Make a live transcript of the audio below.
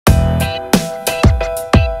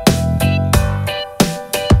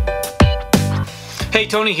Hey,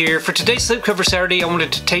 Tony here. For today's Slipcover Saturday, I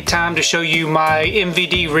wanted to take time to show you my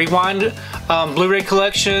MVD Rewind Blu-ray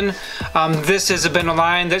collection. This has been a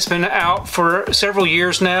line that's been out for several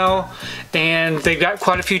years now, and they've got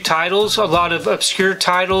quite a few titles, a lot of obscure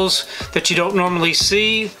titles that you don't normally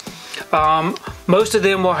see. Most of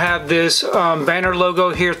them will have this banner logo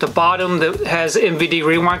here at the bottom that has MVD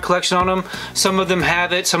Rewind collection on them. Some of them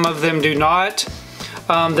have it, some of them do not.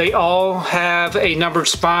 They all have a numbered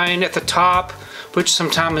spine at the top, which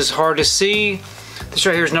sometimes is hard to see. This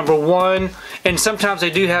right here is number 1, and sometimes they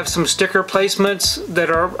do have some sticker placements that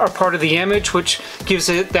are part of the image, which gives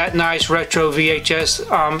it that nice retro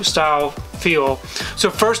VHS style feel. So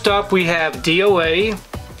first up we have DOA,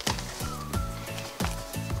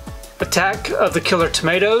 Attack of the Killer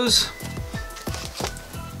Tomatoes,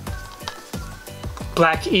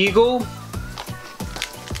 Black Eagle,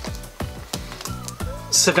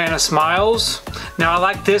 Savannah Smiles. Now I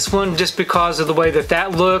like this one just because of the way that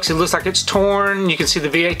that looks. It looks like it's torn. You can see the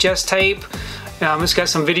VHS tape. It's got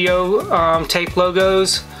some video tape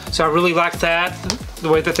logos, so I really like that, the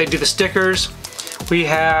way that they do the stickers. We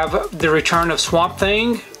have The Return of Swamp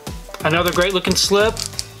Thing, another great looking slip.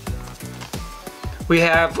 We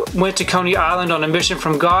have Went to Coney Island on a Mission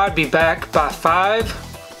from God, Be Back by 5.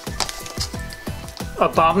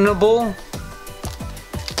 Abominable,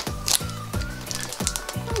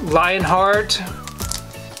 Lionheart,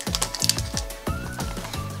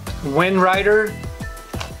 Wind Rider,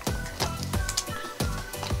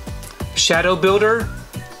 Shadow Builder,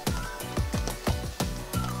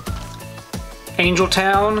 Angel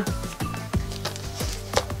Town,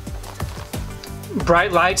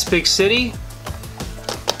 Bright Lights Big City,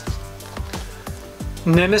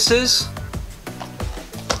 Nemesis,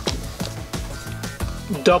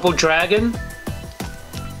 Double Dragon,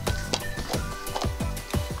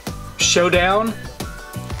 Showdown,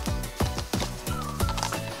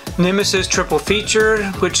 Nemesis Triple Feature,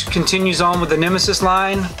 which continues on with the Nemesis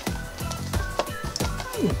line,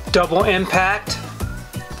 Double Impact,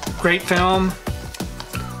 great film,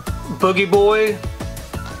 Boogie Boy,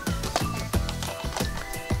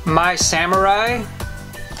 My Samurai,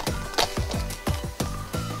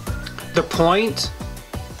 The Point,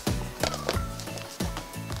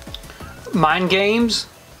 Mind Games,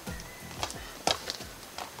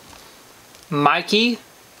 Mikey,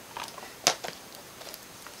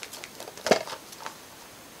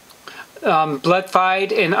 Blood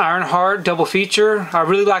Fight and Ironheart double feature. I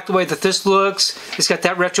really like the way that this looks. It's got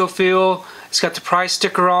that retro feel. It's got the price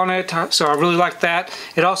sticker on it, so I really like that.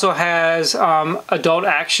 It also has adult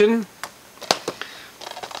action,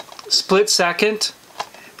 Split Second,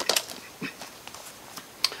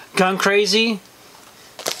 Gun Crazy,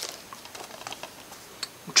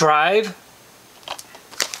 Drive,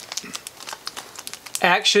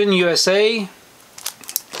 Action USA,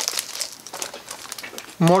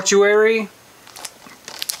 Mortuary,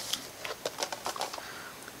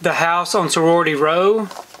 The House on Sorority Row,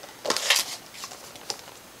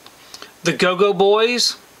 The Go-Go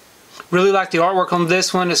Boys. Really like the artwork on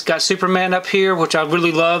this one. It's got Superman up here, which I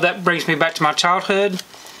really love. That brings me back to my childhood.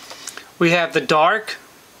 We have The Dark,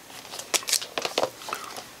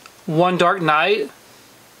 One Dark Night,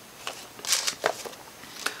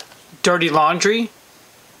 Dirty Laundry,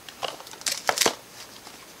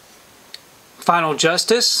 Final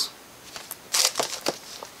Justice,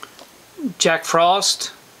 Jack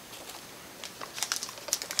Frost,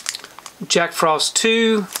 Jack Frost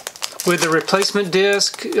 2 with the replacement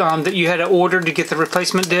disc that you had to order to get the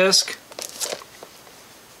replacement disc,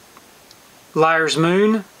 Liar's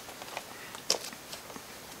Moon,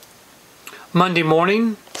 Monday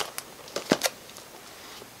Morning,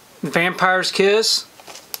 Vampire's Kiss,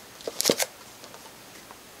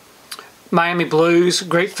 Miami Blues,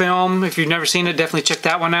 great film. If you've never seen it, definitely check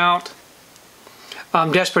that one out.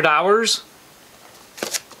 Desperate Hours,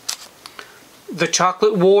 The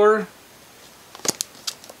Chocolate War,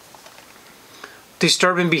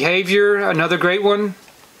 Disturbing Behavior, another great one.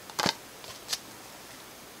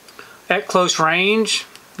 At Close Range,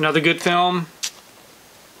 another good film.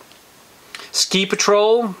 Ski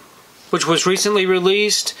Patrol, which was recently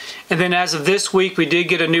released, and then as of this week we did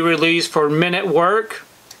get a new release for Men at Work.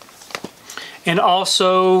 And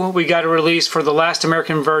also we got a release for The Last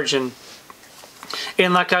American Virgin.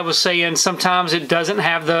 And like I was saying, sometimes it doesn't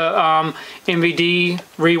have the MVD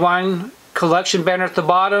Rewind collection banner at the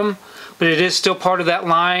bottom, but it is still part of that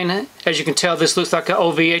line. As you can tell, this looks like an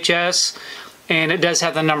old VHS, and it does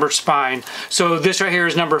have the numbered spine. So this right here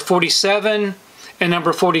is number 47, and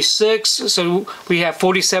number 46. So we have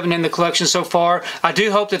 47 in the collection so far. I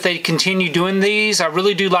do hope that they continue doing these. I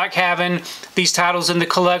really do like having these titles in the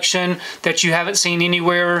collection that you haven't seen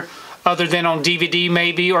anywhere other than on DVD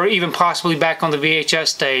maybe, or even possibly back on the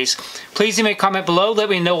VHS days. Please leave me a comment below. Let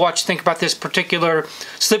me know what you think about this particular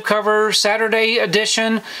slipcover Saturday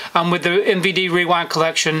edition with the MVD Rewind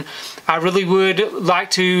collection. I really would like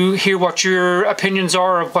to hear what your opinions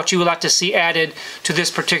are of what you would like to see added to this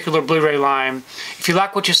particular Blu-ray line. If you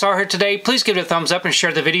like what you saw here today, please give it a thumbs up and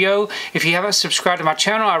share the video. If you haven't subscribed to my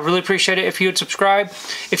channel, I really appreciate it if you would subscribe.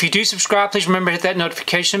 If you do subscribe, please remember to hit that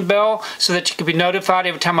notification bell so that you can be notified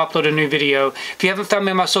every time I upload a new video. If you haven't found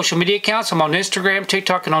me on my social media accounts, I'm on Instagram,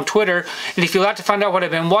 TikTok, and on Twitter. And if you'd like to find out what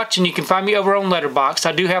I've been watching, you can find me over on Letterboxd.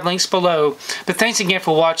 I do have links below. But thanks again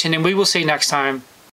for watching, and we will see you next time.